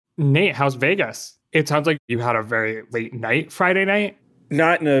Nate, how's Vegas? It sounds like you had a very late night Friday night.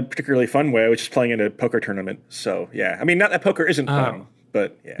 Not in a particularly fun way. I was just playing in a poker tournament. So, yeah. I mean, not that poker isn't fun,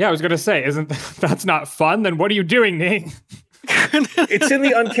 but yeah. Yeah, I was going to say, that's not fun? Then what are you doing, Nate? It's in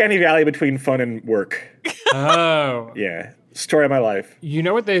the uncanny valley between fun and work. Oh. Yeah. Story of my life. You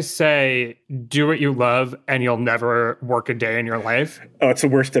know what they say, do what you love and you'll never work a day in your life? Oh, it's the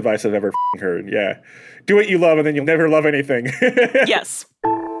worst advice I've ever heard. Yeah. Do what you love and then you'll never love anything. Yes.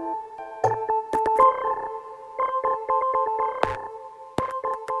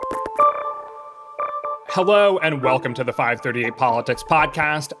 Hello and welcome to the 538 Politics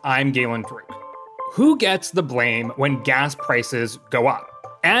Podcast. I'm Galen Druk. Who gets the blame when gas prices go up?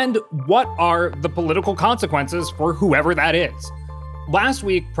 And what are the political consequences for whoever that is? Last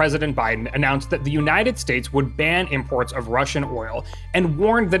week, President Biden announced that the United States would ban imports of Russian oil and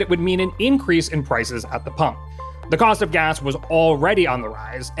warned that it would mean an increase in prices at the pump. The cost of gas was already on the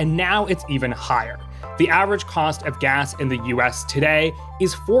rise, and now it's even higher. The average cost of gas in the US today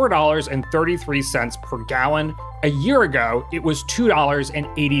is $4.33 per gallon. A year ago, it was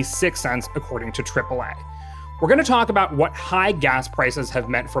 $2.86, according to AAA. We're going to talk about what high gas prices have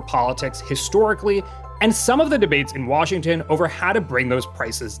meant for politics historically and some of the debates in Washington over how to bring those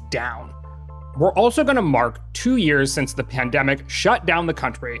prices down. We're also going to mark 2 years since the pandemic shut down the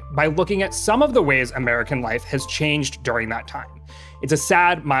country by looking at some of the ways American life has changed during that time. It's a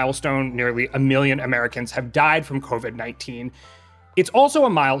sad milestone. Nearly 1 million Americans have died from COVID-19. It's also a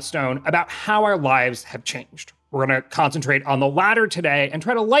milestone about how our lives have changed. We're going to concentrate on the latter today and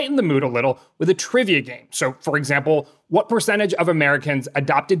try to lighten the mood a little with a trivia game. So, for example, what percentage of Americans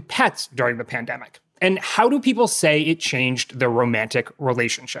adopted pets during the pandemic? And how do people say it changed their romantic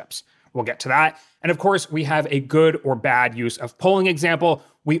relationships? We'll get to that. And of course, we have a good or bad use of polling example.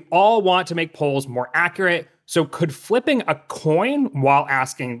 We all want to make polls more accurate. So could flipping a coin while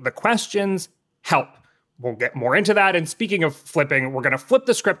asking the questions help? We'll get more into that. And speaking of flipping, we're going to flip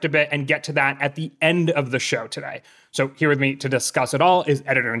the script a bit and get to that at the end of the show today. So here with me to discuss it all is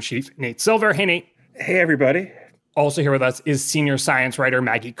Editor-in-Chief Nate Silver. Hey, Nate. Hey, everybody. Also here with us is senior science writer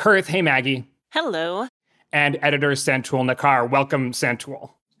Maggie Kurth. Hey, Maggie. Hello. And editor Santul Nakar. Welcome, Santul.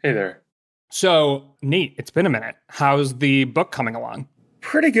 Hey there. So, Nate, it's been a minute. How's the book coming along?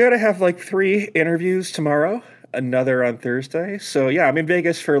 Pretty good. I have 3 interviews tomorrow, another on Thursday. So yeah, I'm in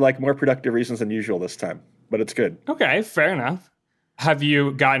Vegas for more productive reasons than usual this time, but it's good. Okay, fair enough. Have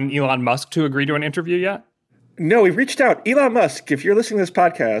you gotten Elon Musk to agree to an interview yet? No, we've reached out. Elon Musk, if you're listening to this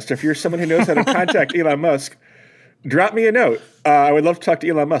podcast, if you're someone who knows how to contact Elon Musk, drop me a note. I would love to talk to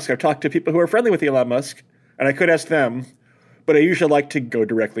Elon Musk. I've talked to people who are friendly with Elon Musk, and I could ask them, but I usually like to go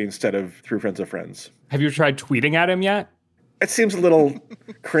directly instead of through friends of friends. Have you tried tweeting at him yet? It seems a little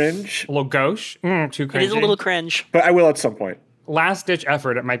cringe. A little gauche? Too cringy? It is a little cringe. But I will at some point. Last-ditch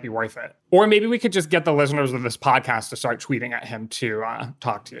effort, it might be worth it. Or maybe we could just get the listeners of this podcast to start tweeting at him to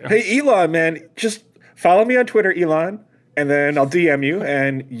talk to you. Hey, Elon, man, just follow me on Twitter, Elon, and then I'll DM you,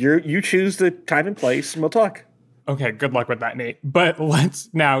 and you choose the time and place, and we'll talk. Okay, good luck with that, Nate. But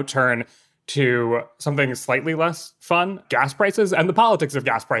let's now turn to something slightly less fun, gas prices and the politics of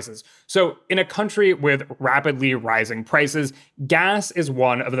gas prices. So in a country with rapidly rising prices, gas is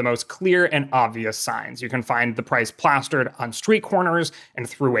one of the most clear and obvious signs. You can find the price plastered on street corners and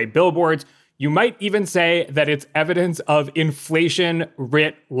throughway billboards. You might even say that it's evidence of inflation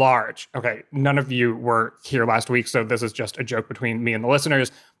writ large. Okay, none of you were here last week, so this is just a joke between me and the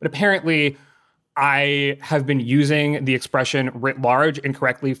listeners. But apparently, I have been using the expression writ large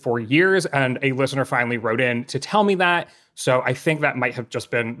incorrectly for years, and a listener finally wrote in to tell me that. So I think that might have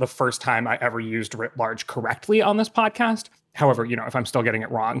just been the first time I ever used writ large correctly on this podcast. However, if I'm still getting it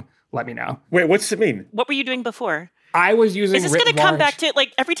wrong, let me know. Wait, what's it mean? What were you doing before? I was using Is this going to come back to,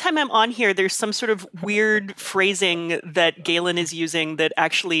 every time I'm on here, there's some sort of weird phrasing that Galen is using that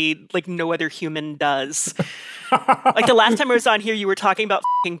actually, no other human does. The last time I was on here, you were talking about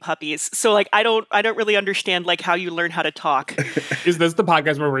f***ing puppies. So, I don't really understand, how you learn how to talk. Is this the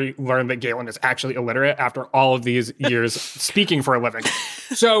podcast where we learn that Galen is actually illiterate after all of these years speaking for a living?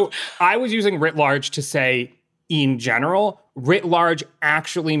 So, I was using writ large to say in general. Writ large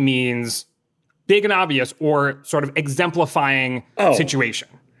actually means big and obvious or sort of exemplifying situation.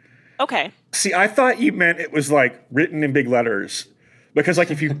 Okay. See, I thought you meant it was written in big letters. Because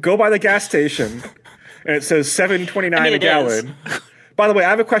if you go by the gas station and it says $7.29 a gallon. By the way,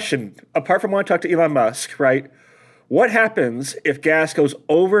 I have a question. Apart from wanting to talk to Elon Musk, right? What happens if gas goes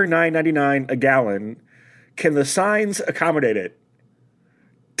over $9.99 a gallon? Can the signs accommodate it?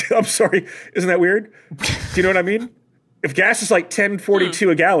 I'm sorry. Isn't that weird? Do you know what I mean? If gas is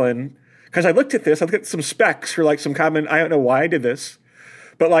 $10.42 a gallon, because I looked at some specs for some common, I don't know why I did this,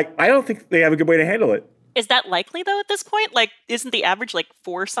 But like, I don't think they have a good way to handle it. Is that likely though at this point? Like, isn't the average like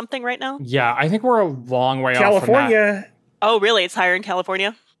 4 something right now? Yeah, I think we're a long way off from that. California. Oh, really? It's higher in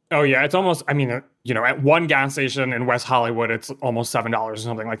California? Oh, yeah. It's almost, I mean, at one gas station in West Hollywood, it's almost $7 or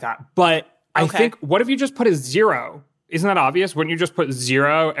something like that. But I think, what if you just put a zero? Isn't that obvious? Wouldn't you just put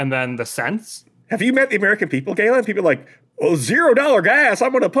zero and then the cents? Have you met the American people, Galen? People are like, well, $0 gas.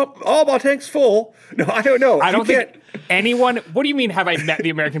 I'm going to pump all my tanks full. No, I don't know. I don't think anyone, what do you mean have I met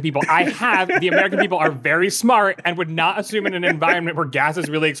the American people? I have. The American people are very smart and would not assume in an environment where gas is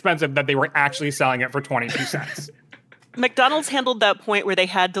really expensive that they were actually selling it for 22 cents. McDonald's handled that point where they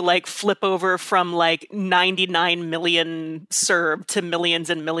had to like flip over from like 99 million served to millions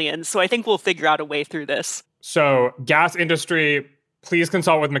and millions. So I think we'll figure out a way through this. So gas industry, please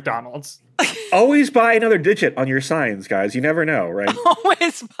consult with McDonald's. Always buy another digit on your signs, guys. You never know, right?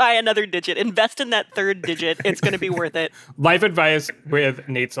 Always buy another digit. Invest in that third digit. It's going to be worth it. Life advice with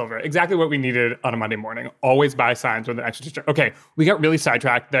Nate Silver. Exactly what we needed on a Monday morning. Always buy signs with an extra digit. Okay, we got really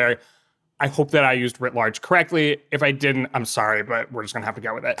sidetracked there. I hope that I used writ large correctly. If I didn't, I'm sorry, but we're just going to have to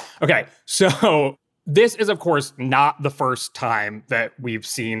go with it. Okay, so this is, of course, not the first time that we've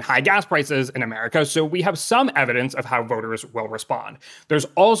seen high gas prices in America, so we have some evidence of how voters will respond. There's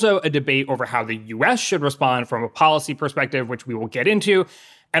also a debate over how the U.S. should respond from a policy perspective, which we will get into.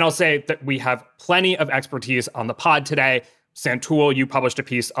 And I'll say that we have plenty of expertise on the pod today. Santoul, you published a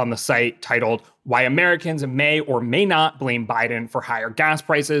piece on the site titled Why Americans May or May Not Blame Biden for Higher Gas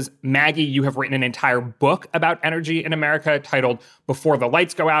Prices. Maggie, you have written an entire book about energy in America titled Before the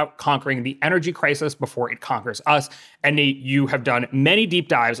Lights Go Out, Conquering the Energy Crisis Before It Conquers Us. And Nate, you have done many deep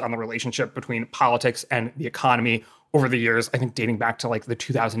dives on the relationship between politics and the economy over the years, I think dating back to like the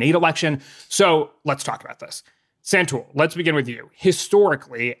 2008 election. So let's talk about this. Santoul, let's begin with you.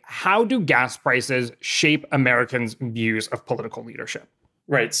 Historically, how do gas prices shape Americans' views of political leadership?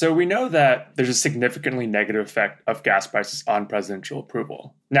 Right. So we know that there's a significantly negative effect of gas prices on presidential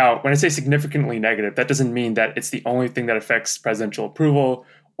approval. Now, when I say significantly negative, that doesn't mean that it's the only thing that affects presidential approval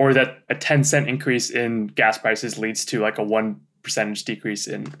or that a 10-cent increase in gas prices leads to like a 1% decrease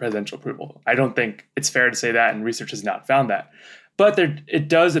in presidential approval. I don't think it's fair to say that, and research has not found that. But it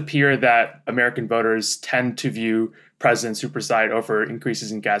does appear that American voters tend to view presidents who preside over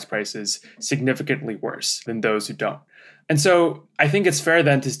increases in gas prices significantly worse than those who don't. And so I think it's fair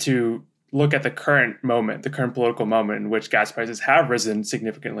then to look at the current moment, the current political moment in which gas prices have risen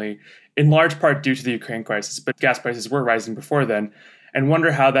significantly, in large part due to the Ukraine crisis, but gas prices were rising before then, and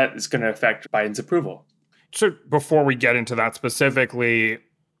wonder how that is going to affect Biden's approval. So before we get into that specifically,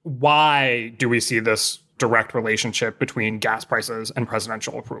 why do we see this direct relationship between gas prices and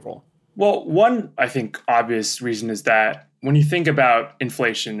presidential approval? Well, one, I think, obvious reason is that when you think about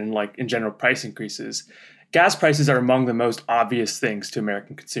inflation and like in general price increases, gas prices are among the most obvious things to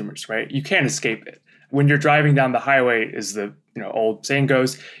American consumers, right? You can't escape it. When you're driving down the highway, as the old saying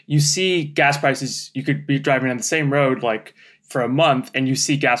goes, you see gas prices, you could be driving on the same road like for a month and you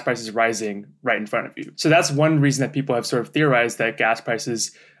see gas prices rising right in front of you. So that's one reason that people have sort of theorized that gas prices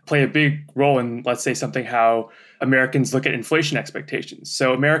play a big role in, let's say, something how Americans look at inflation expectations.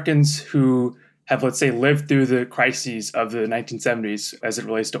 So Americans who have, let's say, lived through the crises of the 1970s as it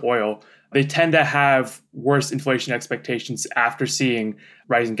relates to oil, they tend to have worse inflation expectations after seeing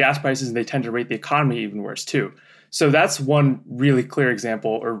rising gas prices, and they tend to rate the economy even worse too. So that's one really clear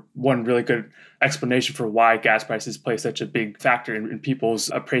example, or one really good explanation for why gas prices play such a big factor in people's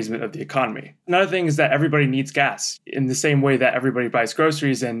appraisement of the economy. Another thing is that everybody needs gas in the same way that everybody buys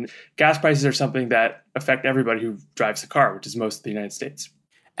groceries, and gas prices are something that affect everybody who drives a car, which is most of the United States.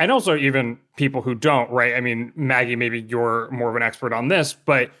 And also even people who don't, right? I mean, Maggie, maybe you're more of an expert on this,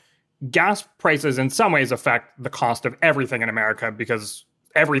 but gas prices in some ways affect the cost of everything in America because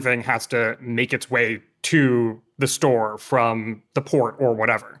everything has to make its way to the store from the port or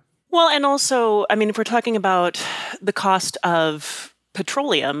whatever. Well, and also, I mean, if we're talking about the cost of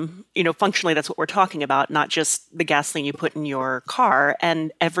petroleum, functionally that's what we're talking about, not just the gasoline you put in your car,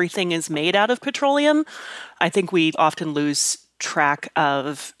 and everything is made out of petroleum. I think we often lose track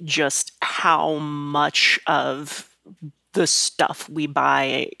of just how much of the stuff we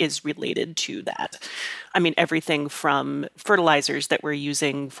buy is related to that. I mean, everything from fertilizers that we're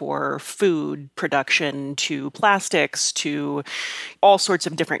using for food production to plastics to all sorts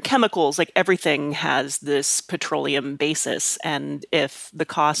of different chemicals, like everything has this petroleum basis. And if the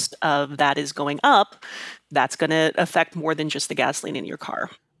cost of that is going up, that's going to affect more than just the gasoline in your car.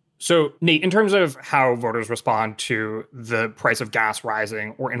 So, Nate, in terms of how voters respond to the price of gas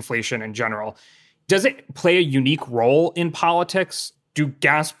rising or inflation in general, does it play a unique role in politics? Do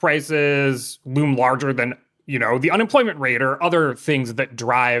gas prices loom larger than the unemployment rate or other things that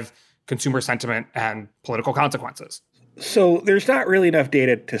drive consumer sentiment and political consequences? So there's not really enough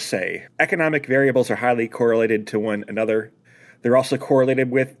data to say. Economic variables are highly correlated to one another. They're also correlated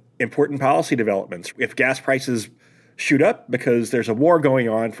with important policy developments. If gas prices shoot up because there's a war going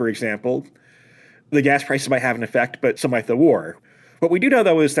on, for example, the gas prices might have an effect, but so might the war. What we do know,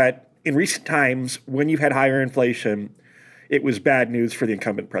 though, is that in recent times, when you've had higher inflation, it was bad news for the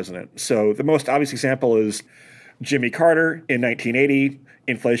incumbent president. So the most obvious example is Jimmy Carter in 1980.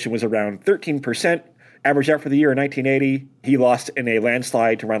 Inflation was around 13%. Average out for the year in 1980. He lost in a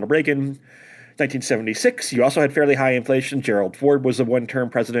landslide to Ronald Reagan. 1976, you also had fairly high inflation. Gerald Ford was a one-term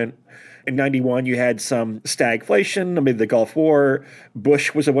president. In 91, you had some stagflation amid the Gulf War.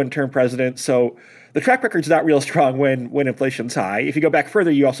 Bush was a one-term president. So the track record's not real strong when inflation's high. If you go back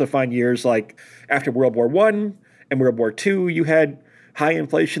further, you also find years like after World War I and World War II, you had high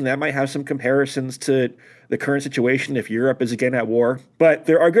inflation. That might have some comparisons to the current situation if Europe is again at war. But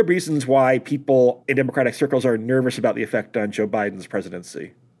there are good reasons why people in Democratic circles are nervous about the effect on Joe Biden's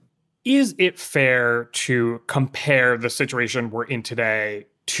presidency. Is it fair to compare the situation we're in today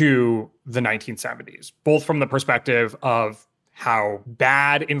to the 1970s, both from the perspective of how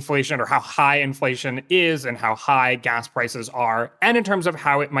bad inflation or how high inflation is and how high gas prices are, and in terms of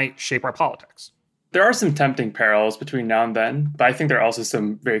how it might shape our politics? There are some tempting parallels between now and then, but I think there are also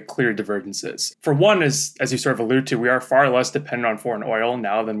some very clear divergences. For one, as you sort of allude to, we are far less dependent on foreign oil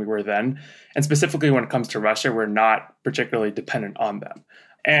now than we were then. And specifically when it comes to Russia, we're not particularly dependent on them.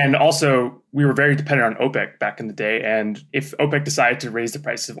 And also, we were very dependent on OPEC back in the day. And if OPEC decided to raise the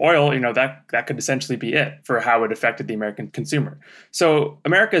prices of oil, that could essentially be it for how it affected the American consumer. So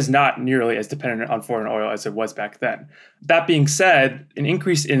America is not nearly as dependent on foreign oil as it was back then. That being said, an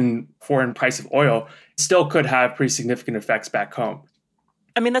increase in foreign price of oil still could have pretty significant effects back home.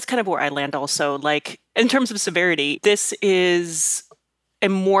 I mean, that's kind of where I land also. Like, in terms of severity, this is a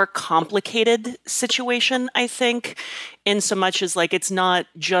more complicated situation, I think, in so much as like it's not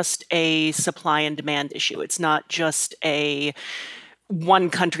just a supply and demand issue. It's not just one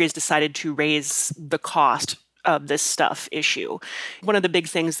country has decided to raise the cost of this stuff issue. One of the big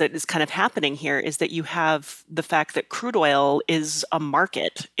things that is kind of happening here is that you have the fact that crude oil is a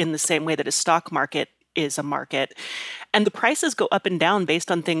market in the same way that a stock market is a market. And the prices go up and down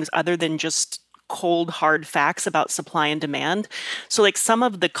based on things other than just cold, hard facts about supply and demand. So like some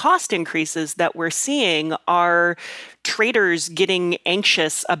of the cost increases that we're seeing are traders getting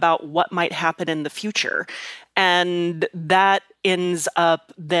anxious about what might happen in the future. And that ends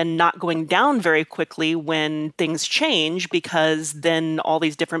up then not going down very quickly when things change, because then all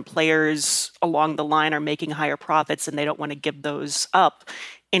these different players along the line are making higher profits and they don't want to give those up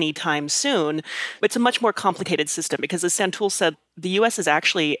anytime soon. It's a much more complicated system because, as Santul said, the U.S. is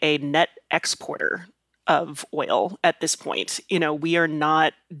actually a net exporter of oil at this point. We are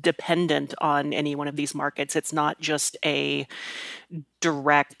not dependent on any one of these markets. It's not just a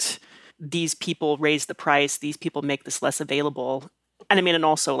direct, these people raise the price, these people make this less available. And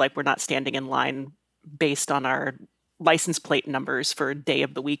also like we're not standing in line based on our license plate numbers for a day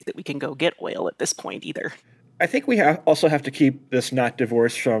of the week that we can go get oil at this point either. I think we also have to keep this not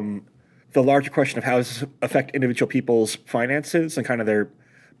divorced from the larger question of how does this affect individual people's finances and kind of their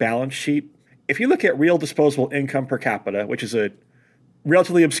balance sheet. If you look at real disposable income per capita, which is a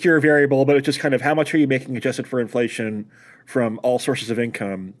relatively obscure variable, but it's just kind of how much are you making adjusted for inflation from all sources of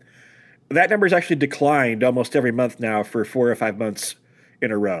income, that number has actually declined almost every month now for 4 or 5 months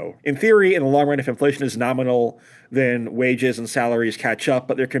in a row. In theory, in the long run, if inflation is nominal, then wages and salaries catch up,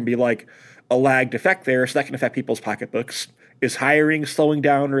 but there can be like a lagged effect there, so that can affect people's pocketbooks. Is hiring slowing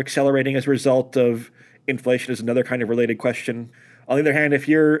down or accelerating as a result of inflation is another kind of related question. On the other hand, if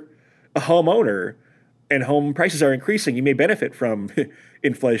you're a homeowner and home prices are increasing, you may benefit from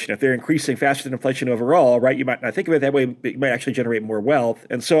inflation. If they're increasing faster than inflation overall, right, you might not think of it that way, but you might actually generate more wealth.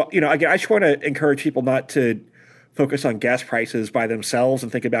 And so, again, I just want to encourage people not to focus on gas prices by themselves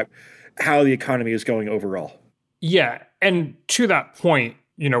and think about how the economy is going overall. Yeah, and to that point,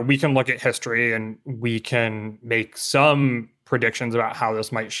 we can look at history and we can make some predictions about how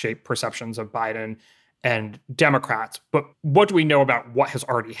this might shape perceptions of Biden and Democrats. But what do we know about what has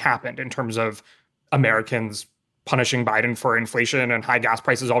already happened in terms of Americans punishing Biden for inflation and high gas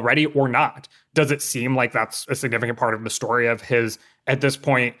prices already or not? Does it seem like that's a significant part of the story of his, at this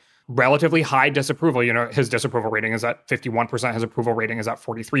point, relatively high disapproval? His disapproval rating is at 51%. His approval rating is at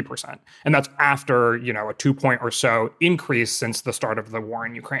 43%. And that's after, a 2-point or so increase since the start of the war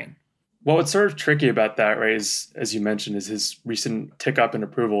in Ukraine. Well, what's sort of tricky about that, right, is, as you mentioned, is his recent tick up in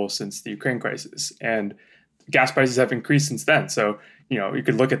approval since the Ukraine crisis. And gas prices have increased since then. So, you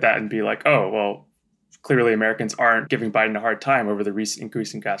could look at that and be like, oh, well, clearly Americans aren't giving Biden a hard time over the recent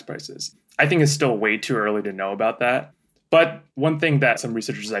increase in gas prices. I think it's still way too early to know about that. But one thing that some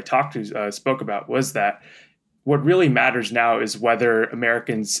researchers I talked to spoke about was that what really matters now is whether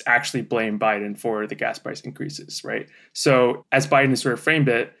Americans actually blame Biden for the gas price increases, right? So as Biden has sort of framed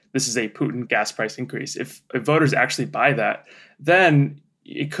it, this is a Putin gas price increase. If voters actually buy that, then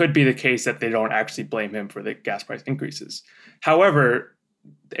it could be the case that they don't actually blame him for the gas price increases. However,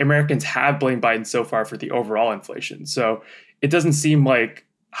 Americans have blamed Biden so far for the overall inflation. So it doesn't seem like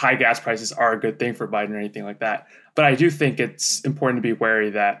high gas prices are a good thing for Biden or anything like that. But I do think it's important to be wary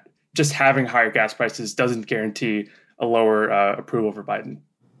that just having higher gas prices doesn't guarantee a lower approval for Biden.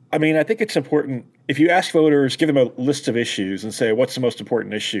 I mean, I think it's important. If you ask voters, give them a list of issues and say, what's the most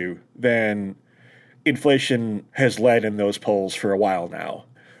important issue? Then inflation has led in those polls for a while now.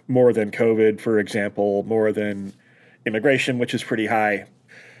 More than COVID, for example, more than immigration, which is pretty high.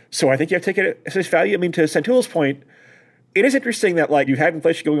 So I think you have to take it at face value. I mean, to Santul's point, it is interesting that like you've had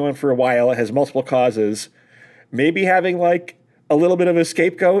inflation going on for a while. It has multiple causes. Maybe having like a little bit of a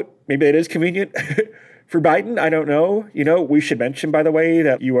scapegoat, maybe it is convenient for Biden. I don't know. You know, we should mention, by the way,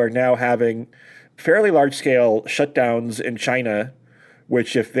 that you are now having fairly large-scale shutdowns in China,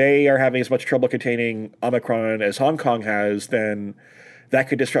 which if they are having as much trouble containing Omicron as Hong Kong has, then that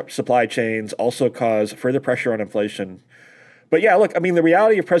could disrupt supply chains, also cause further pressure on inflation. But yeah, look, I mean, the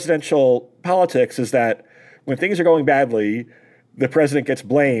reality of presidential politics is that when things are going badly, the president gets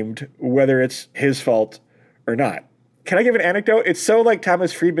blamed, whether it's his fault or not. Can I give an anecdote? It's so like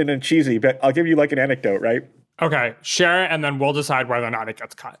Thomas Friedman and cheesy, but I'll give you like an anecdote, right? Okay, share it, and then we'll decide whether or not it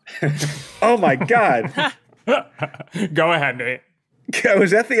gets cut. Oh my God. Go ahead, Nate. I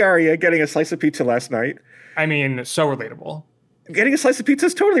was at the Aria getting a slice of pizza last night. I mean, so relatable. Getting a slice of pizza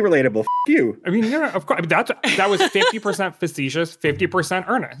is totally relatable. F you. I mean, yeah, of course. I mean, that was 50% facetious, 50%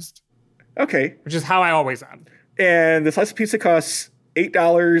 earnest. Okay. Which is how I always am. And the slice of pizza costs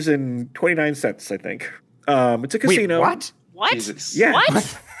 $8.29, I think. It's a casino. Wait, what? What? Jesus. Yeah.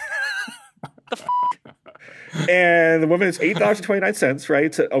 What? And the woman is $8.29, right?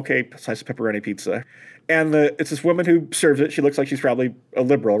 It's a okay slice of pepperoni pizza. And it's this woman who serves it. She looks like she's probably a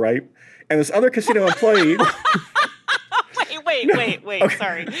liberal, right? And this other casino employee. Wait. Okay.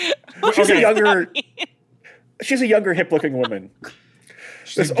 Sorry. She's a younger, hip-looking woman.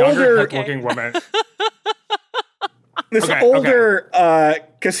 She's a younger, hip-looking woman. This older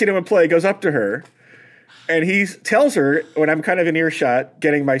casino employee goes up to her, and he tells her, when I'm kind of in earshot,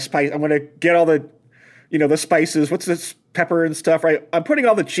 getting my spice, I'm going to get all the, the spices. What's this pepper and stuff, right? I'm putting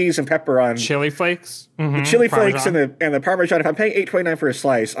all the cheese and pepper on. Chili flakes. The chili flakes and the Parmesan. If I'm paying $8.29 for a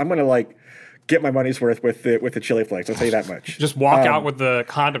slice, I'm going to like get my money's worth with the chili flakes. I'll tell you that much. Just walk out with the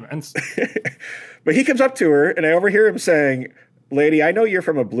condiments. But he comes up to her, and I overhear him saying, "Lady, I know you're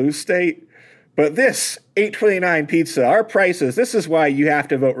from a blue state, but this $8.29 pizza, our prices, this is why you have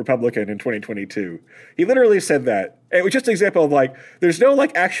to vote Republican in 2022. He literally said that. It was just an example of like, there's no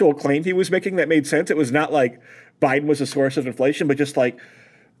like actual claim he was making that made sense. It was not like Biden was a source of inflation, but just like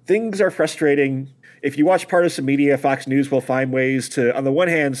things are frustrating. If you watch partisan media, Fox News will find ways to, on the one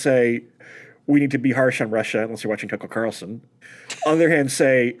hand, say, we need to be harsh on Russia, unless you're watching Tucker Carlson. On the other hand,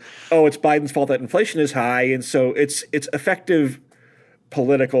 say, oh, it's Biden's fault that inflation is high. And so it's effective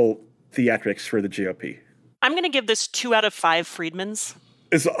political theatrics for the GOP. I'm going to give this 2 out of 5 Friedmans.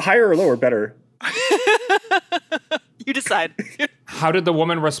 Is higher or lower better? You decide. How did the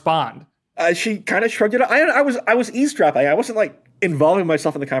woman respond? She kind of shrugged it off. I was eavesdropping. I wasn't like involving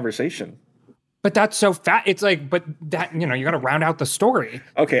myself in the conversation. But that's so fat. It's like, but that, you got to round out the story.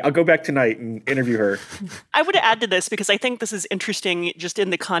 Okay, I'll go back tonight and interview her. I would add to this because I think this is interesting just in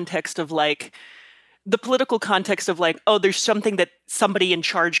the context of like, the political context of like, oh, there's something that somebody in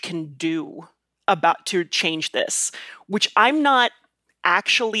charge can do about to change this, which I'm not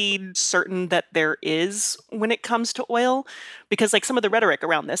actually certain that there is when it comes to oil, because like some of the rhetoric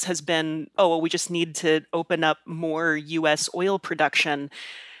around this has been, oh, well, we just need to open up more US oil production.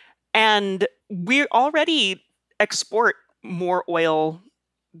 And we already export more oil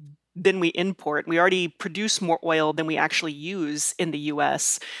than we import. We already produce more oil than we actually use in the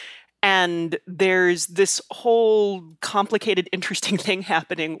US. And there's this whole complicated, interesting thing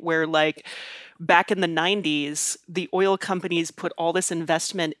happening where, like, back in the 90s, the oil companies put all this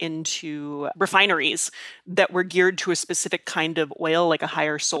investment into refineries that were geared to a specific kind of oil, like a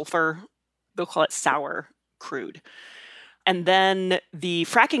higher sulfur, they'll call it sour crude. And then the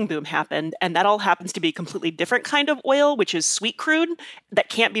fracking boom happened, and that all happens to be a completely different kind of oil, which is sweet crude, that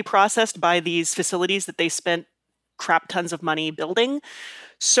can't be processed by these facilities that they spent crap tons of money building.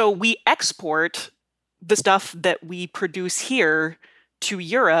 So we export the stuff that we produce here to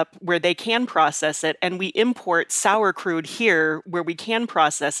Europe where they can process it, and we import sour crude here where we can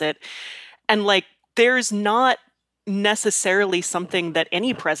process it. And like, there's not necessarily something that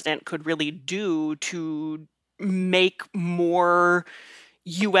any president could really do to make more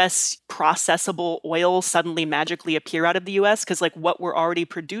US processable oil suddenly magically appear out of the US, because like what we're already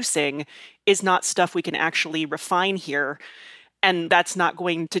producing is not stuff we can actually refine here, and that's not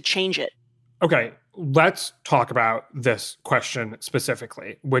going to change it. Okay, let's talk about this question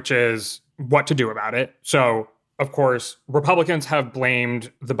specifically, which is what to do about it. So, of course, Republicans have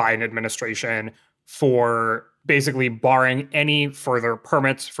blamed the Biden administration for basically barring any further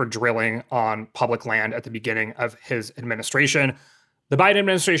permits for drilling on public land at the beginning of his administration. The Biden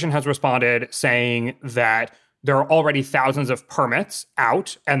administration has responded saying that there are already thousands of permits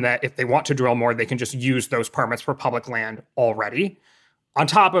out, and that if they want to drill more, they can just use those permits for public land already. On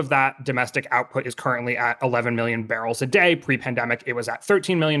top of that, domestic output is currently at 11 million barrels a day. Pre-pandemic, it was at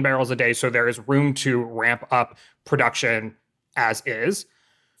 13 million barrels a day. So there is room to ramp up production as is.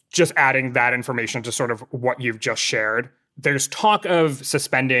 Just adding that information to sort of what you've just shared. There's talk of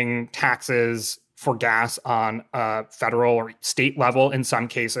suspending taxes for gas on a federal or state level in some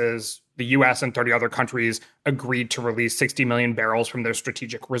cases. The US and 30 other countries agreed to release 60 million barrels from their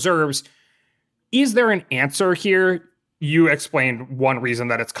strategic reserves. Is there an answer here? You explained one reason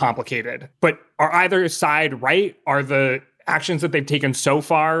that it's complicated, but are either side right? Are the actions that they've taken so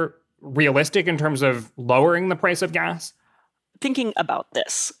far realistic in terms of lowering the price of gas? Thinking about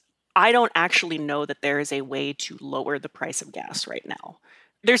this, I don't actually know that there is a way to lower the price of gas right now.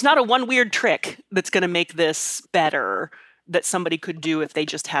 There's not a one weird trick that's going to make this better that somebody could do if they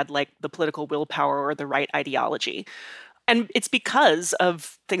just had like the political willpower or the right ideology. And it's because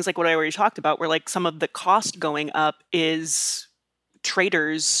of things like what I already talked about, where like some of the cost going up is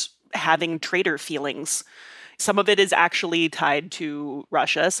traders having trader feelings. Some of it is actually tied to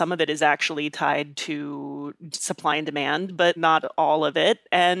Russia. Some of it is actually tied to supply and demand, but not all of it.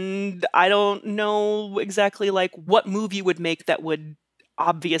 And I don't know exactly like what move you would make that would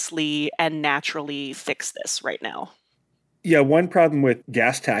obviously and naturally fix this right now. Yeah, one problem with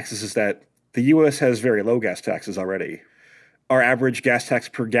gas taxes is that the U.S. has very low gas taxes already. Our average gas tax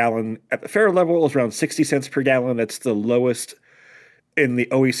per gallon at the federal level is around 60 cents per gallon. That's the lowest in the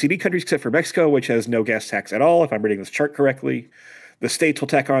OECD countries, except for Mexico, which has no gas tax at all, if I'm reading this chart correctly. The states will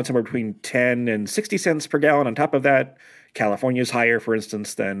tack on somewhere between 10 and 60 cents per gallon on top of that. California is higher, for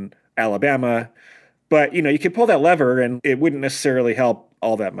instance, than Alabama. But, you could pull that lever and it wouldn't necessarily help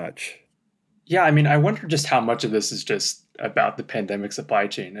all that much. Yeah, I mean, I wonder just how much of this is just about the pandemic supply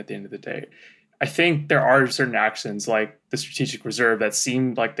chain at the end of the day. I think there are certain actions like the strategic reserve that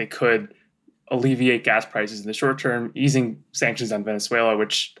seem like they could alleviate gas prices in the short term, easing sanctions on Venezuela,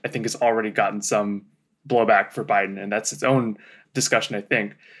 which I think has already gotten some blowback for Biden. And that's its own discussion, I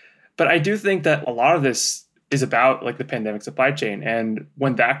think. But I do think that a lot of this is about like the pandemic supply chain. And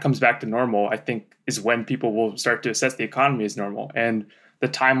when that comes back to normal, I think is when people will start to assess the economy as normal. And the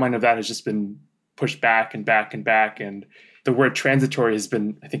timeline of that has just been pushed back and back and back. And the word transitory has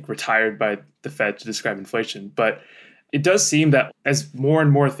been, I think, retired by the Fed to describe inflation. But it does seem that as more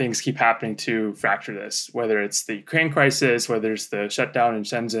and more things keep happening to fracture this, whether it's the Ukraine crisis, whether it's the shutdown in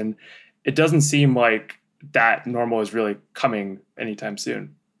Shenzhen, it doesn't seem like that normal is really coming anytime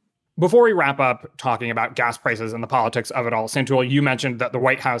soon. Before we wrap up talking about gas prices and the politics of it all, Santul, you mentioned that the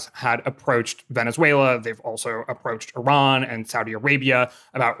White House had approached Venezuela. They've also approached Iran and Saudi Arabia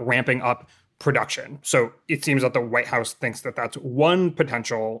about ramping up production. So it seems that the White House thinks that that's one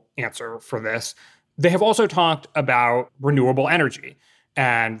potential answer for this. They have also talked about renewable energy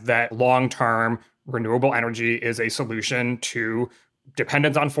and that long-term renewable energy is a solution to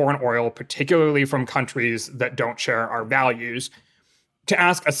dependence on foreign oil, particularly from countries that don't share our values. To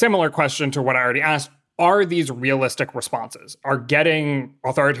ask a similar question to what I already asked, are these realistic responses? Are getting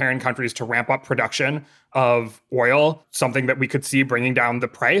authoritarian countries to ramp up production of oil something that we could see bringing down the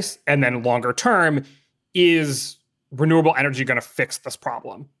price? And then longer term, is renewable energy going to fix this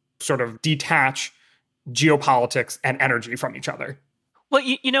problem? Sort of detach geopolitics and energy from each other. Well,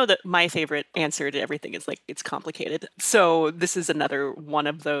 you know that my favorite answer to everything is like, it's complicated. So this is another one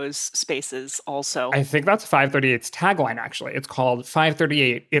of those spaces also. I think that's 538's tagline, actually. It's called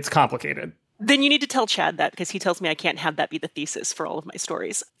 538, It's Complicated. Then you need to tell Chad that, because he tells me I can't have that be the thesis for all of my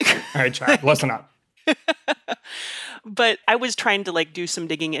stories. All right, Chad, listen up. But I was trying to like do some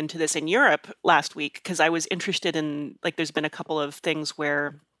digging into this in Europe last week because I was interested in like there's been a couple of things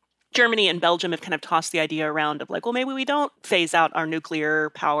where Germany and Belgium have kind of tossed the idea around of like, well, maybe we don't phase out our nuclear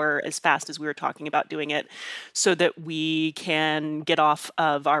power as fast as we were talking about doing it so that we can get off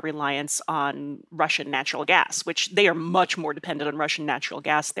of our reliance on Russian natural gas, which they are much more dependent on Russian natural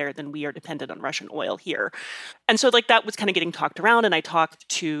gas there than we are dependent on Russian oil here. And so like that was kind of getting talked around. And I talked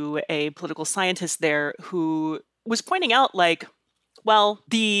to a political scientist there who was pointing out like, well,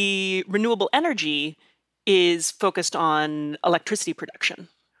 the renewable energy is focused on electricity production.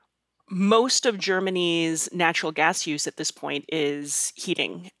 Most of Germany's natural gas use at this point is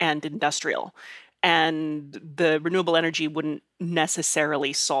heating and industrial, and the renewable energy wouldn't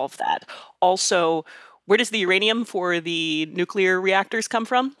necessarily solve that. Also, where does the uranium for the nuclear reactors come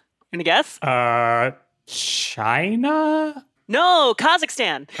from? Any guess? China? No,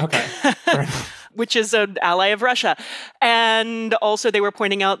 Kazakhstan. Okay. Which is an ally of Russia. And also they were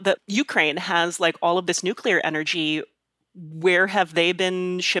pointing out that Ukraine has like all of this nuclear energy. Where have they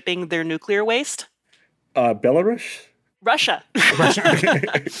been shipping their nuclear waste? Belarus? Russia.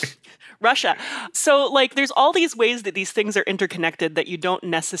 Russia. So, like, there's all these ways that these things are interconnected that you don't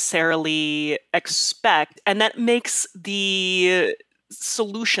necessarily expect, and that makes the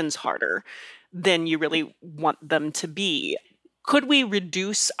solutions harder than you really want them to be. Could we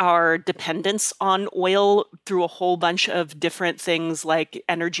reduce our dependence on oil through a whole bunch of different things like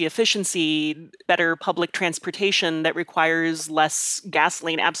energy efficiency, better public transportation that requires less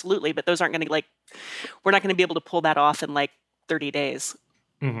gasoline? Absolutely. But those aren't going to we're not going to be able to pull that off in like 30 days.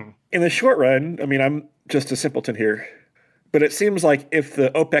 Mm-hmm. In the short run, I mean, I'm just a simpleton here, but it seems like if the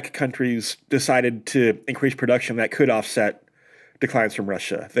OPEC countries decided to increase production, that could offset declines from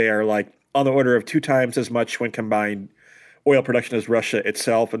Russia. They are like on the order of 2 times as much when combined oil production as Russia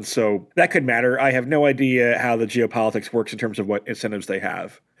itself. And so that could matter. I have no idea how the geopolitics works in terms of what incentives they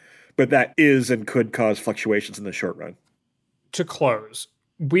have, but that is and could cause fluctuations in the short run. To close,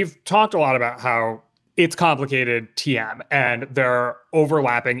 we've talked a lot about how it's complicated TM and there are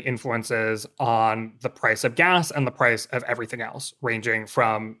overlapping influences on the price of gas and the price of everything else, ranging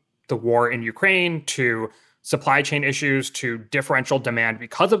from the war in Ukraine to supply chain issues to differential demand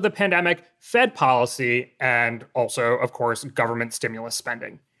because of the pandemic, Fed policy, and also, of course, government stimulus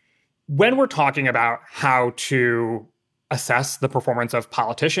spending. When we're talking about how to assess the performance of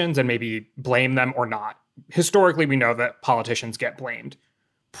politicians and maybe blame them or not, historically, we know that politicians get blamed.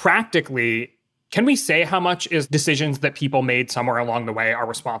 Practically, can we say how much is decisions that people made somewhere along the way are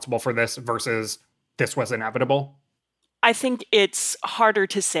responsible for this versus this was inevitable? I think it's harder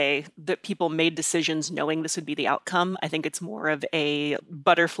to say that people made decisions knowing this would be the outcome. I think it's more of a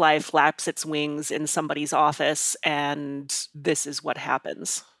butterfly flaps its wings in somebody's office and this is what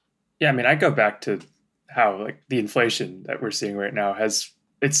happens. Yeah, I mean, I go back to how like the inflation that we're seeing right now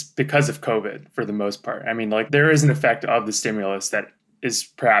it's because of COVID for the most part. I mean, like there is an effect of the stimulus that is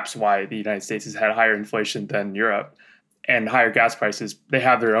perhaps why the United States has had higher inflation than Europe and higher gas prices. They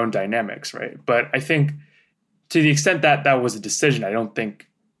have their own dynamics, right? But I think to the extent that that was a decision, I don't think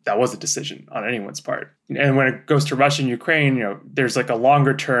that was a decision on anyone's part. And when it goes to Russia and Ukraine, you know, there's like a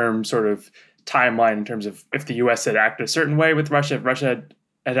longer term sort of timeline in terms of if the US had acted a certain way with Russia, if Russia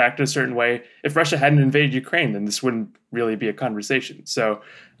had acted a certain way. If Russia hadn't invaded Ukraine, then this wouldn't really be a conversation. So,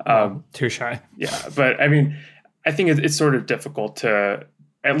 touche. Yeah, but I mean, I think it's sort of difficult to,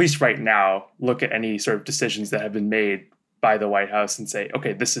 at least right now, look at any sort of decisions that have been made by the White House and say,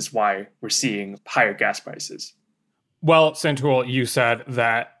 okay, this is why we're seeing higher gas prices. Well, Santul, you said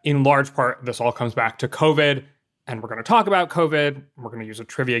that in large part, this all comes back to COVID, and we're going to talk about COVID. We're going to use a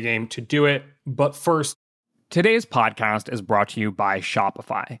trivia game to do it. But first, today's podcast is brought to you by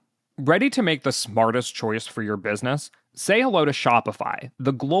Shopify. Ready to make the smartest choice for your business? Say hello to Shopify,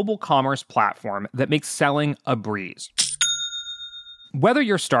 the global commerce platform that makes selling a breeze. Whether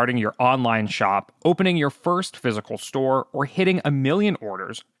you're starting your online shop, opening your first physical store, or hitting 1 million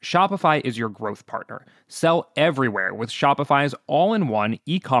orders, Shopify is your growth partner. Sell everywhere with Shopify's all-in-one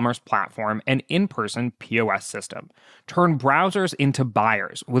e-commerce platform and in-person POS system. Turn browsers into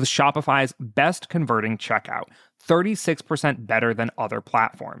buyers with Shopify's best converting checkout, 36% better than other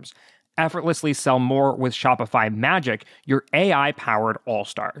platforms. Effortlessly sell more with Shopify Magic, your AI-powered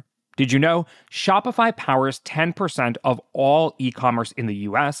all-star. Did you know Shopify powers 10% of all e-commerce in the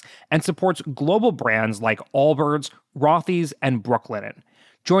US and supports global brands like Allbirds, Rothy's, and Brooklinen.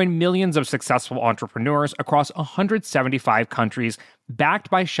 Join millions of successful entrepreneurs across 175 countries, backed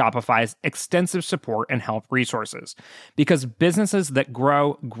by Shopify's extensive support and help resources. Because businesses that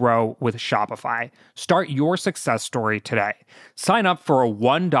grow, grow with Shopify. Start your success story today. Sign up for a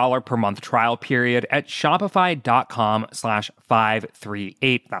 $1 per month trial period at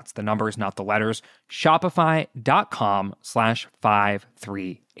shopify.com/538. That's the numbers, not the letters.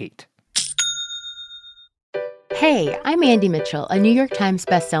 Shopify.com/538. Hey, I'm Andy Mitchell, a New York Times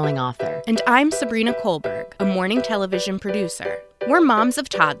bestselling author. And I'm Sabrina Kohlberg, a morning television producer. We're moms of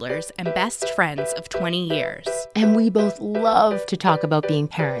toddlers and best friends of 20 years. And we both love to talk about being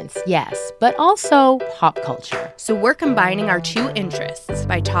parents, yes, but also pop culture. So we're combining our two interests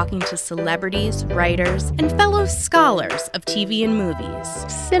by talking to celebrities, writers, and fellow scholars of TV and movies.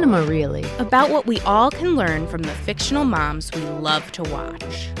 Cinema, really. About what we all can learn from the fictional moms we love to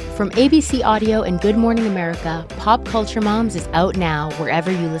watch. From ABC Audio and Good Morning America, Pop Culture Moms is out now wherever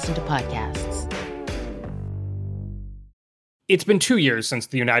you listen to podcasts. It's been 2 years since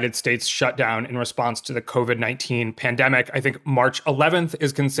the United States shut down in response to the COVID-19 pandemic. I think March 11th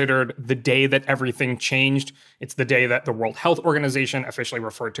is considered the day that everything changed. It's the day that the World Health Organization officially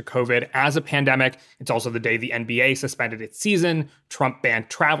referred to COVID as a pandemic. It's also the day the NBA suspended its season, Trump banned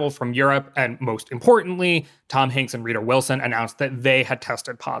travel from Europe, and most importantly, Tom Hanks and Rita Wilson announced that they had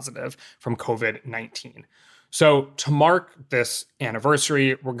tested positive from COVID-19. So to mark this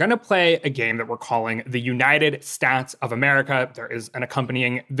anniversary, we're going to play a game that we're calling the United Stats of America. There is an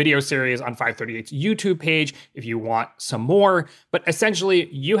accompanying video series on 538's YouTube page if you want some more. But essentially,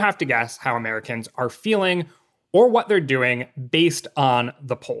 you have to guess how Americans are feeling or what they're doing based on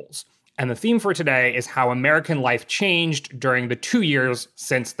the polls. And the theme for today is how American life changed during the 2 years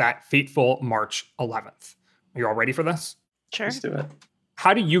since that fateful March 11th. Are you all ready for this? Sure. Let's do it.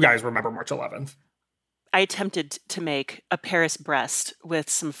 How do you guys remember March 11th? I attempted to make a Paris breast with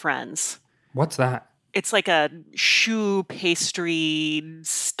some friends. What's that? It's like a choux pastry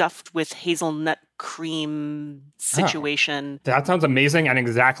stuffed with hazelnut cream situation. That sounds amazing and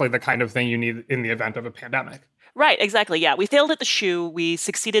exactly the kind of thing you need in the event of a pandemic. Right, exactly. Yeah, we failed at the choux, we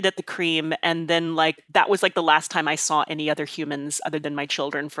succeeded at the cream, and then that was the last time I saw any other humans other than my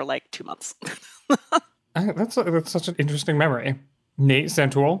children for 2 months. That's such an interesting memory. Nate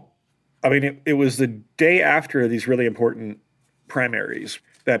Santoul? I mean, it was the day after these really important primaries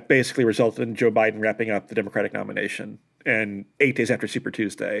that basically resulted in Joe Biden wrapping up the Democratic nomination, and 8 days after Super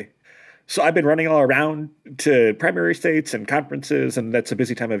Tuesday. So I've been running all around to primary states and conferences, and that's a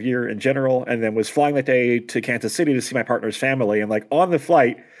busy time of year in general, and then was flying that day to Kansas City to see my partner's family. And on the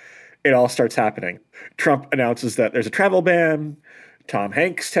flight, it all starts happening. Trump announces that there's a travel ban. Tom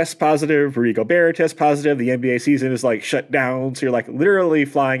Hanks tests positive. Rudy Gobert tests positive. The NBA season is shut down. So you're literally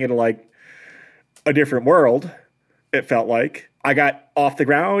flying into a different world, it felt like. I got off the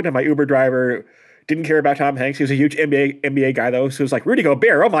ground and my Uber driver didn't care about Tom Hanks. He was a huge NBA guy, though. So it was Rudy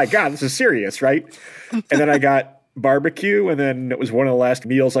Gobert, oh my God, this is serious, right? And then I got barbecue, and then it was one of the last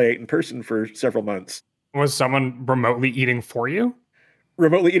meals I ate in person for several months. Was someone remotely eating for you?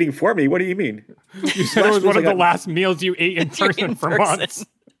 Remotely eating for me? What do you mean? You said it was one of the last meals you ate in person for months.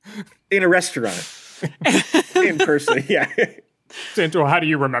 In a restaurant. In person, yeah. Santoul, how do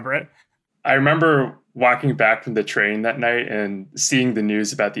you remember it? I remember walking back from the train that night and seeing the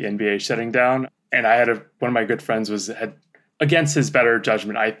news about the NBA shutting down. And I had one of my good friends had, against his better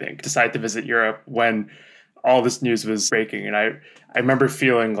judgment, I think, decided to visit Europe when all this news was breaking. And I remember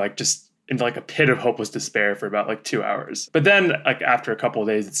feeling just into a pit of hopeless despair for about 2 hours. But then after a couple of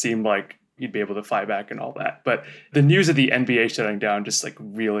days, it seemed like you'd be able to fly back and all that. But the news of the NBA shutting down just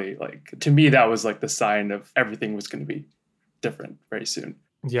really to me, that was the sign of everything was going to be different very soon.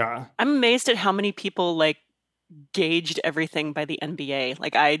 Yeah. I'm amazed at how many people gauged everything by the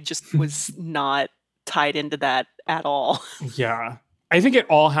NBA. I just was not tied into that at all. Yeah. I think it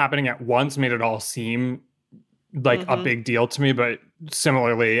all happening at once made it all seem a big deal to me, but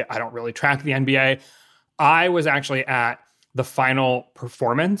similarly, I don't really track the NBA. I was actually at the final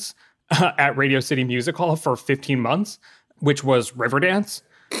performance at Radio City Music Hall for 15 months, which was Riverdance.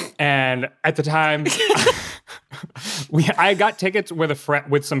 And at the time, I got tickets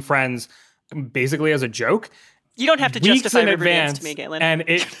with some friends, basically as a joke. You don't have to justify Riverdance to me, Galen. And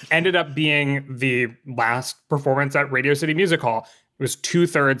it ended up being the last performance at Radio City Music Hall. It was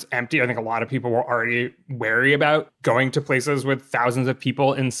 2/3 empty. I think a lot of people were already wary about going to places with thousands of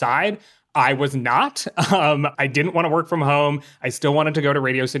people inside. I was not. I didn't want to work from home. I still wanted to go to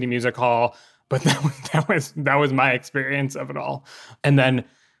Radio City Music Hall, but that was my experience of it all. And then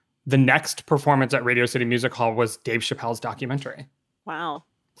the next performance at Radio City Music Hall was Dave Chappelle's documentary. Wow.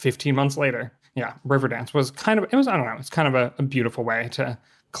 15 months later. Yeah, Riverdance was I don't know, it's kind of a beautiful way to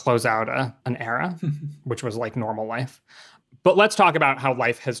close out an era, which was like normal life. But let's talk about how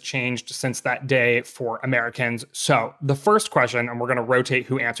life has changed since that day for Americans. So the first question, and we're going to rotate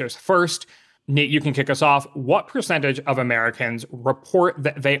who answers first. Nate, you can kick us off. What percentage of Americans report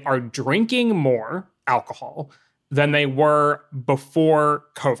that they are drinking more alcohol than they were before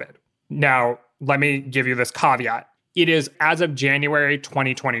COVID? Now, let me give you this caveat. It is as of January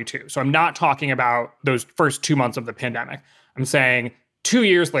 2022. So I'm not talking about those first 2 months of the pandemic. I'm saying 2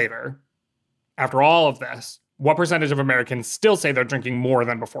 years later, after all of this, what percentage of Americans still say they're drinking more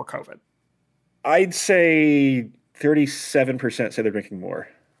than before COVID? I'd say 37% say they're drinking more.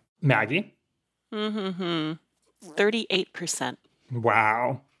 Maggie? 38%.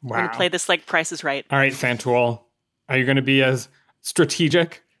 Wow. I'm going to play this like Price is Right. All right, Santoul. Are you going to be as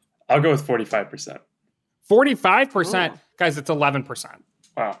strategic? I'll go with 45%. 45%? Guys, it's 11%.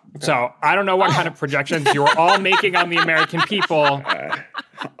 Wow. Okay. So I don't know what kind of projections you're all making on the American people.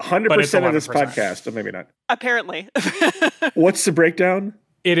 100% of this podcast, or maybe not. Apparently. What's the breakdown?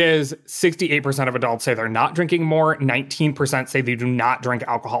 It is 68% of adults say they're not drinking more. 19% say they do not drink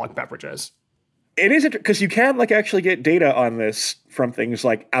alcoholic beverages. It is because you can actually get data on this from things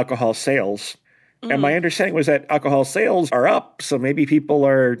like alcohol sales. And my understanding was that alcohol sales are up. So maybe people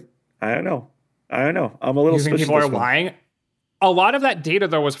are, I don't know. I'm a little You think people are lying? A lot of that data,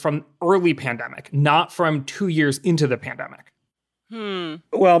 though, was from early pandemic, not from 2 years into the pandemic.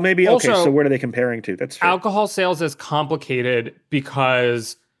 Well, maybe, Also, okay, so what are they comparing to? That's fair. Alcohol sales is complicated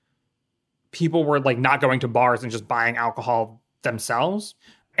because people were not going to bars and just buying alcohol themselves.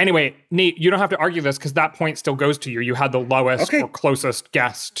 Anyway, Nate, you don't have to argue this because that point still goes to you. You had the lowest or closest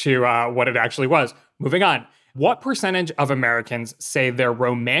guess to what it actually was. Moving on. What percentage of Americans say their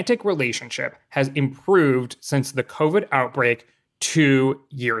romantic relationship has improved since the COVID outbreak 2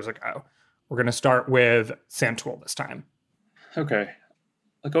 years ago? We're going to start with Santoul this time. Okay.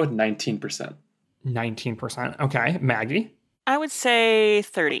 I'll go with 19%. 19%. Okay. Maggie? I would say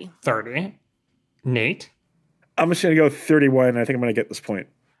 30. 30. Nate? I'm just going to go 31. I think I'm going to get this point.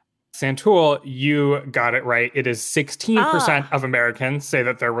 Santoul, you got it right. It is 16% of Americans say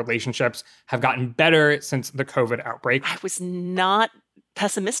that their relationships have gotten better since the COVID outbreak. I was not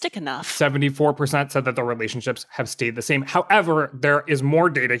pessimistic enough. 74% said that their relationships have stayed the same. However, there is more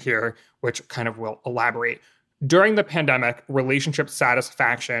data here, which kind of will elaborate. During the pandemic, relationship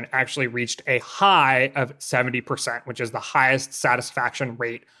satisfaction actually reached a high of 70%, which is the highest satisfaction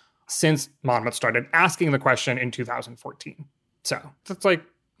rate since Monmouth started asking the question in 2014. So that's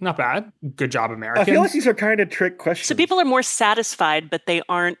not bad. Good job, Americans. I feel like these are kind of trick questions. So people are more satisfied, but they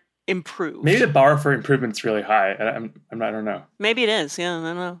aren't improved. Maybe the bar for improvement's really high. I don't know. Maybe it is. Yeah, I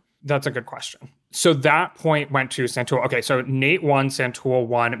don't know. That's a good question. So that point went to Santoul. Okay, so Nate won, Santoul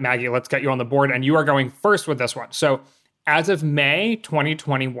won. Maggie, let's get you on the board. And you are going first with this one. So as of May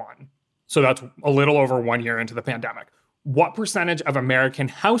 2021, so that's a little over 1 year into the pandemic, what percentage of American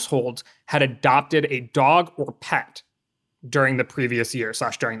households had adopted a dog or pet during the previous year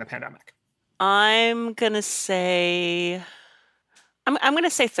 / during the pandemic? I'm going to say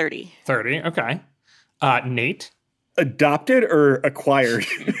 30. 30, okay. Nate? Adopted or acquired?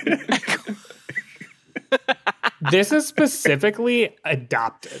 This is specifically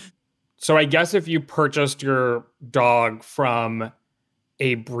adopted. So I guess if you purchased your dog from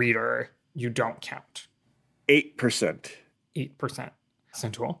a breeder, you don't count. 8%. 8%.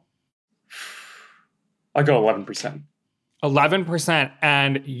 Santoul? I'll go 11%. 11%.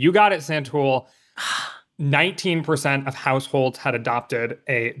 And you got it, Santoul. 19% of households had adopted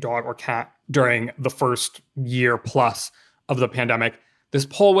a dog or cat during the first year plus of the pandemic. This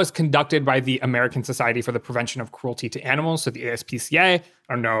poll was conducted by the American Society for the Prevention of Cruelty to Animals, so the ASPCA. I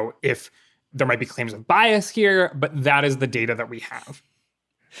don't know if there might be claims of bias here, but that is the data that we have.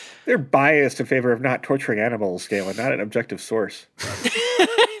 They're biased in favor of not torturing animals, Galen, not an objective source.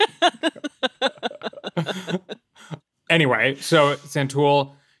 Anyway, so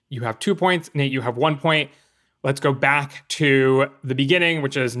Santoul, you have 2 points. Nate, you have 1 point. Let's go back to the beginning,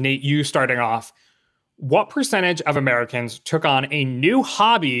 which is Nate, you starting off. What percentage of Americans took on a new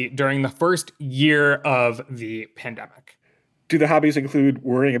hobby during the first year of the pandemic? Do the hobbies include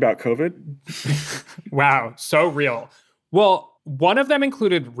worrying about COVID? Wow, so real. Well, one of them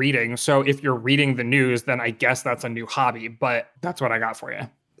included reading. So if you're reading the news, then I guess that's a new hobby, but that's what I got for you.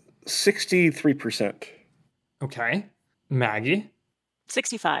 63%. Okay. Maggie?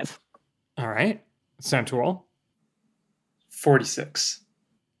 65. All right. Santoul? 46.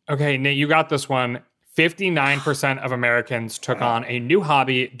 Okay, Nate, you got this one. 59% of Americans took on a new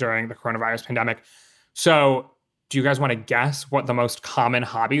hobby during the coronavirus pandemic. So do you guys want to guess what the most common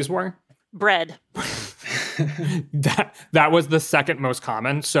hobbies were? Bread. That was the second most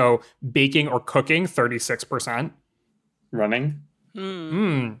common. So baking or cooking, 36%. Running.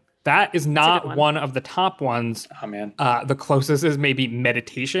 That is not one of the top ones. Oh, man. The closest is maybe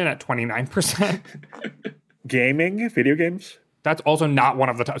meditation at 29%. Gaming, video games. That's also not one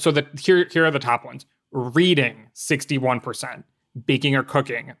of the top. So here are the top ones. Reading, 61%. Baking or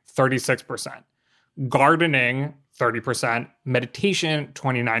cooking, 36%. Gardening, 30%. Meditation,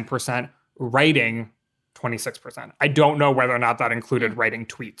 29%. Writing, 26%. I don't know whether or not that included writing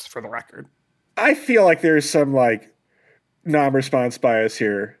tweets, for the record. I feel like there's some like non-response bias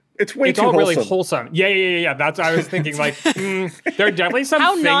here. It's way too all wholesome. really wholesome. Yeah. That's what I was thinking. Like, there are definitely some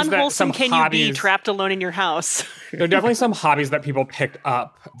How things that non-wholesome some can hobbies, you be trapped alone in your house? There are definitely some hobbies that people picked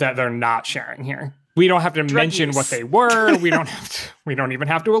up that they're not sharing here. We don't have to mention use. what they were. We don't even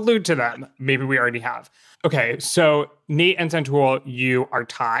have to allude to them. Maybe we already have. Okay, so Nate and Santul, you are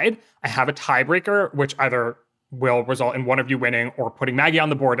tied. I have a tiebreaker, which either will result in one of you winning or putting Maggie on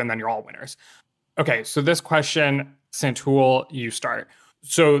the board, and then you're all winners. Okay, so this question, Santul, you start.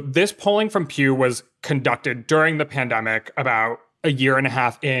 So this polling from Pew was conducted during the pandemic, about a year and a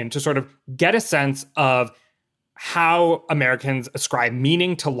half in, to sort of get a sense of how Americans ascribe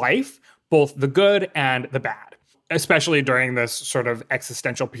meaning to life, both the good and the bad, especially during this sort of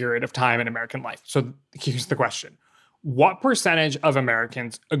existential period of time in American life. So here's the question. What percentage of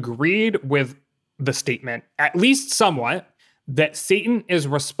Americans agreed with the statement, at least somewhat, that Satan is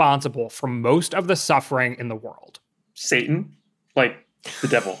responsible for most of the suffering in the world? Satan? Like the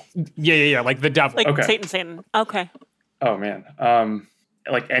devil? Yeah, like the devil. Like Okay. Satan. Okay. Oh, man.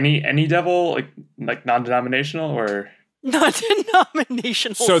 Like any devil? Like non-denominational or... Not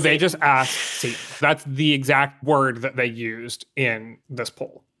denominational. So they Satan. just asked Satan. That's the exact word that they used in this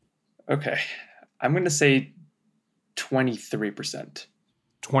poll. Okay. I'm going to say 23%.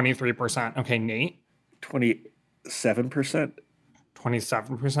 23%. Okay, Nate. 27%.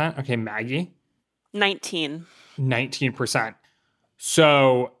 27%. Okay, Maggie. 19. 19%.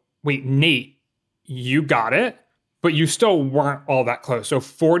 So, wait, Nate, you got it, but you still weren't all that close. So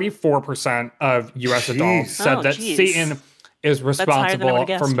 44% of U.S. adults said Oh, that geez. Satan is higher than I responsible would've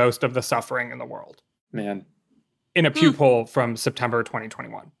for guessed. most of the suffering in the world. Man. In a Pew poll from September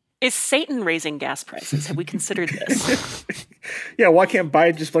 2021. Is Satan raising gas prices? Have we considered this? Yeah, why can't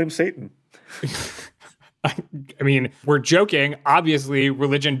Biden just blame Satan? I mean, we're joking. Obviously,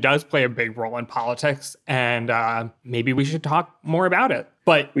 religion does play a big role in politics, and maybe we should talk more about it.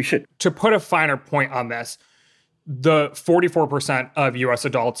 But We should. to put a finer point on this, the 44% of U.S.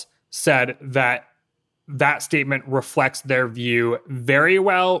 adults said that that statement reflects their view very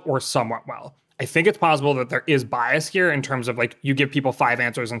well or somewhat well. I think it's possible that there is bias here in terms of like you give people 5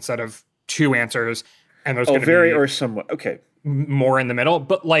 answers instead of 2 answers, and there's Oh, going to very be or somewhat. Okay. more in the middle.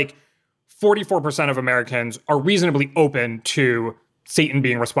 But like 44% of Americans are reasonably open to Satan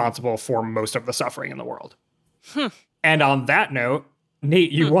being responsible for most of the suffering in the world. And on that note,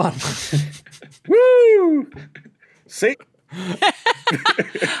 Nate, you won. Woo! Satan.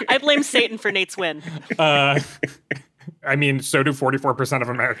 I blame Satan for Nate's win. I mean, so do 44% of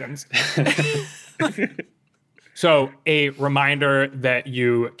Americans. So a reminder that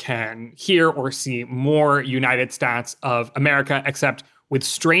you can hear or see more United Stats of America, except with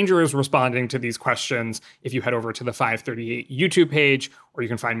strangers responding to these questions, if you head over to the 538 YouTube page, or you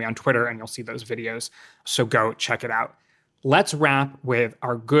can find me on Twitter and you'll see those videos. So go check it out. Let's wrap with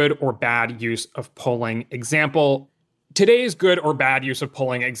our good or bad use of polling example. Today's good or bad use of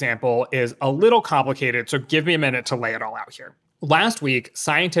polling example is a little complicated, so give me a minute to lay it all out here. Last week,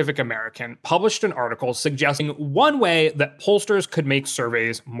 Scientific American published an article suggesting one way that pollsters could make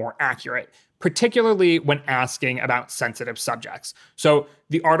surveys more accurate, particularly when asking about sensitive subjects. So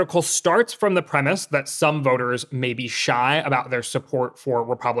the article starts from the premise that some voters may be shy about their support for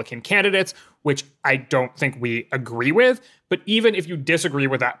Republican candidates, which I don't think we agree with. But even if you disagree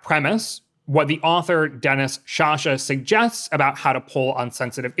with that premise, what the author Dennis Shasha suggests about how to poll on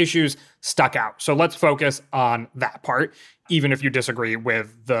sensitive issues stuck out. So let's focus on that part, even if you disagree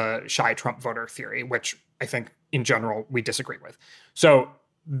with the shy Trump voter theory, which I think in general we disagree with. So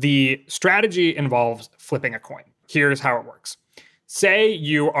the strategy involves flipping a coin. Here's how it works. Say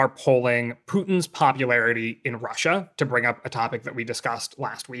you are polling Putin's popularity in Russia, to bring up a topic that we discussed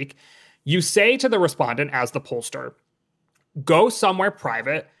last week. You say to the respondent as the pollster, go somewhere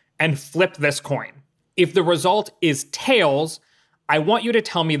private and flip this coin. If the result is tails, I want you to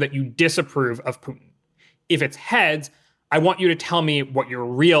tell me that you disapprove of Putin. If it's heads, I want you to tell me what your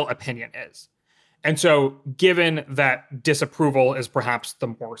real opinion is. And so given that disapproval is perhaps the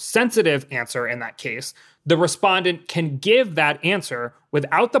more sensitive answer in that case, The respondent can give that answer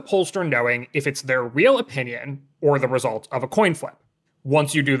without the pollster knowing if it's their real opinion or the result of a coin flip.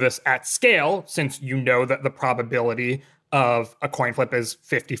 Once you do this at scale, since you know that the probability of a coin flip is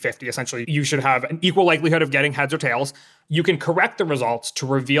 50-50, essentially, you should have an equal likelihood of getting heads or tails, you can correct the results to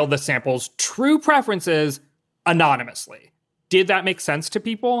reveal the sample's true preferences anonymously. Did that make sense to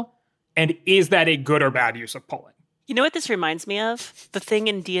people? And is that a good or bad use of polling? You know what this reminds me of? The thing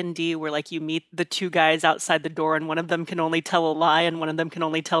in D&D where like you meet the two guys outside the door and one of them can only tell a lie and one of them can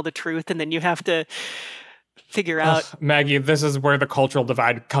only tell the truth, and then you have to figure out. Maggie, this is where the cultural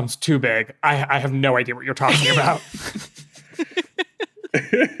divide comes too big. I have no idea what you're talking about.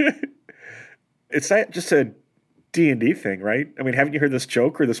 It's not just a D&D thing, right? I mean, haven't you heard this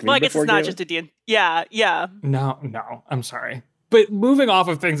joke or this meme well, I guess before, it's not Galen? just a D&D. Yeah. No, I'm sorry. But moving off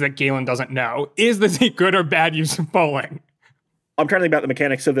of things that Galen doesn't know, is this a good or bad use of polling? I'm trying to think about the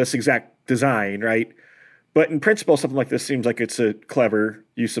mechanics of this exact design, right? But in principle, something like this seems like it's a clever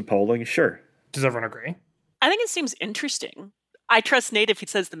use of polling. Sure. Does everyone agree? I think it seems interesting. I trust Nate if he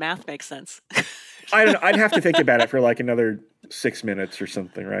says the math makes sense. I don't know. I'd have to think about it for like another 6 minutes or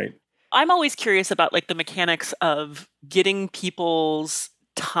something, right? I'm always curious about like the mechanics of getting people's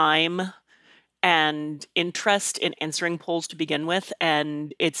time and interest in answering polls to begin with.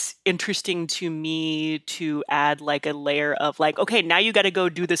 And it's interesting to me to add like a layer of like, okay, now you got to go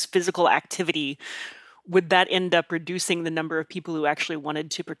do this physical activity. Would that end up reducing the number of people who actually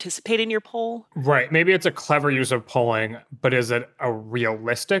wanted to participate in your poll? Right. Maybe it's a clever use of polling, but is it a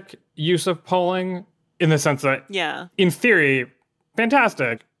realistic use of polling? In the sense that, yeah, in theory,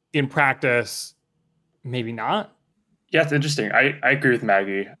 fantastic. In practice, maybe not. Yeah, it's interesting. I agree with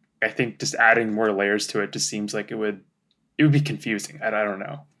Maggie. I think just adding more layers to it just seems like it would be confusing. I don't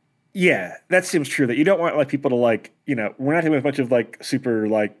know. Yeah, that seems true. That you don't want like people to like, you know, we're not having a bunch of like super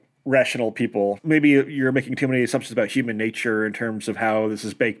like rational people. Maybe you're making too many assumptions about human nature in terms of how this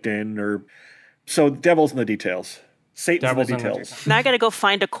is baked in, or so devil's in the details. Satan's in the details. Now I got to go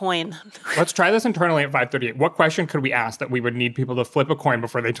find a coin. Let's try this internally at 538. What question could we ask that we would need people to flip a coin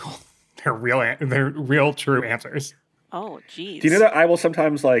before they told their real true answers? Oh, geez. Do you know that I will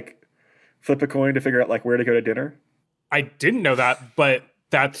sometimes like flip a coin to figure out like where to go to dinner? I didn't know that, but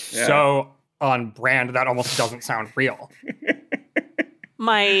that's so on brand that almost doesn't sound real.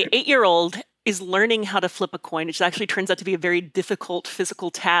 My 8-year-old is learning how to flip a coin, which actually turns out to be a very difficult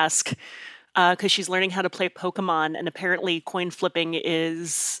physical task because she's learning how to play Pokemon, and apparently coin flipping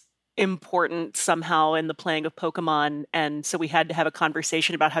is important somehow in the playing of Pokemon. And so we had to have a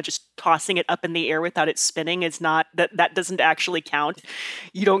conversation about how just tossing it up in the air without it spinning is not, that doesn't actually count.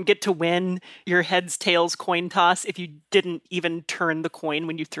 You don't get to win your heads, tails coin toss if you didn't even turn the coin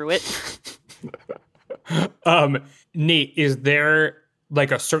when you threw it. Nate, is there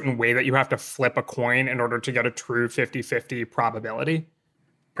like a certain way that you have to flip a coin in order to get a true 50-50 probability?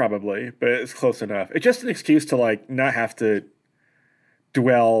 Probably, but it's close enough. It's just an excuse to like not have to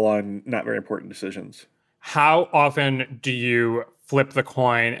dwell on not very important decisions. How often do you flip the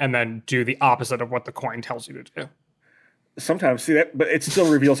coin and then do the opposite of what the coin tells you to do? Sometimes, see that, but it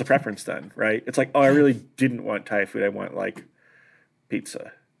still reveals a preference then, right? It's like, oh, I really didn't want Thai food. I want like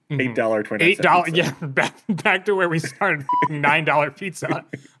pizza. $8.29. $8, yeah. Back to where we started. $9 pizza.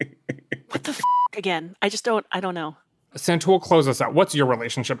 What the again? I don't know. Santul, close us out. What's your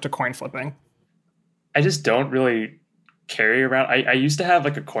relationship to coin flipping? I just don't really carry around. I used to have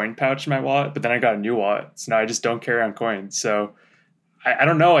like a coin pouch in my wallet, but then I got a new wallet. So now I just don't carry around coins. So I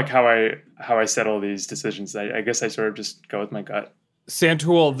don't know like how I settle these decisions. I guess I sort of just go with my gut.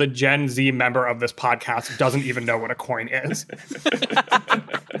 Santul, the Gen Z member of this podcast, doesn't even know what a coin is.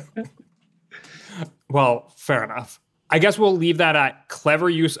 Well, fair enough. I guess we'll leave that at clever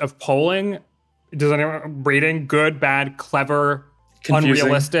use of polling. Does anyone rating good, bad, clever, Confusing.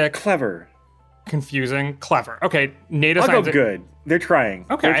 Unrealistic, Clever. confusing, clever? Okay, Nate I'll assigns go it. good. They're trying.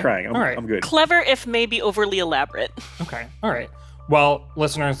 Okay. They're trying. All right. I'm good. Clever if maybe overly elaborate. Okay, all right. Well,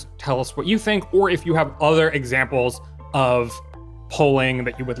 listeners, tell us what you think, or if you have other examples of polling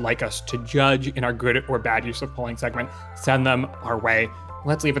that you would like us to judge in our good or bad use of polling segment, send them our way.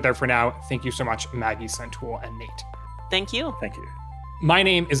 Let's leave it there for now. Thank you so much, Maggie, Santul, and Nate. Thank you. Thank you. My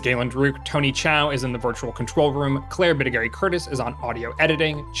name is Galen Druk. Tony Chow is in the virtual control room. Claire Bidigary Curtis is on audio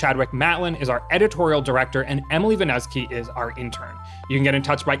editing. Chadwick Matlin is our editorial director, and Emily Vanesky is our intern. You can get in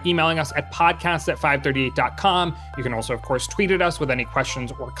touch by emailing us at podcasts@538.com. You can also, of course, tweet at us with any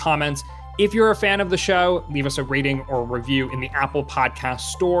questions or comments. If you're a fan of the show, leave us a rating or review in the Apple Podcast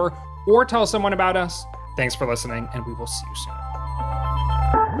Store, or tell someone about us. Thanks for listening, and we will see you soon.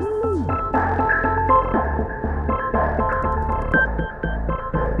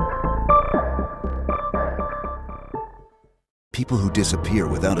 people who disappear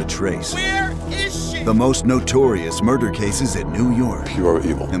without a trace. Where is she? The most notorious murder cases in New York. Pure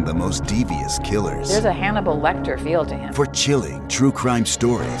evil. And the most devious killers. There's a Hannibal Lecter feel to him. For chilling true crime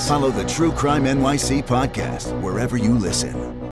stories, follow the True Crime NYC podcast wherever you listen.